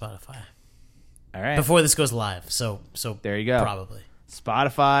be on Spotify. All right. Before this goes live. So there you go. Probably.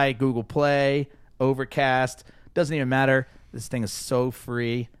 Spotify, Google Play, Overcast. Doesn't even matter. This thing is so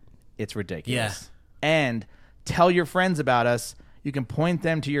free. It's ridiculous. Yeah. And tell your friends about us. You can point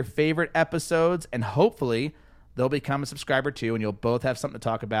them to your favorite episodes, and hopefully they'll become a subscriber too, and you'll both have something to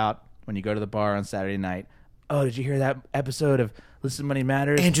talk about when you go to the bar on Saturday night. Oh, did you hear that episode of Listen Money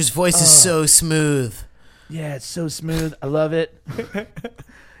Matters? Andrew's voice is so smooth. Yeah, it's so smooth. I love it.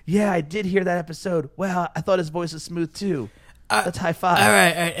 Yeah, I did hear that episode. Wow, I thought his voice was smooth too. Let's high five. All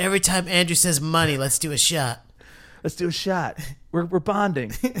right. Every time Andrew says money, let's do a shot. Let's do a shot. We're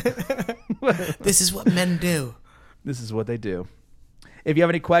bonding. This is what men do. This is what they do. If you have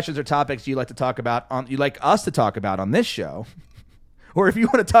any questions or topics you'd like us to talk about on this show, or if you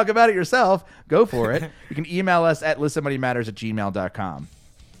want to talk about it yourself, go for it. You can email us at listenmoneymatters@gmail.com.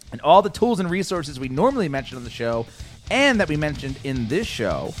 And all the tools and resources we normally mention on the show and that we mentioned in this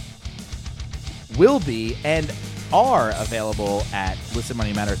show will be and are available at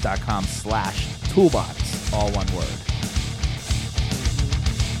listenmoneymatters.com/toolbox. All one word.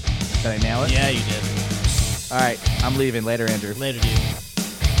 Did I nail it? Yeah, you did. All right, I'm leaving. Later, Andrew. Later, dude.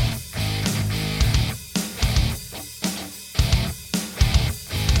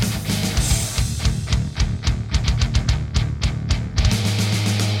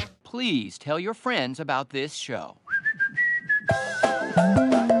 Please tell your friends about this show.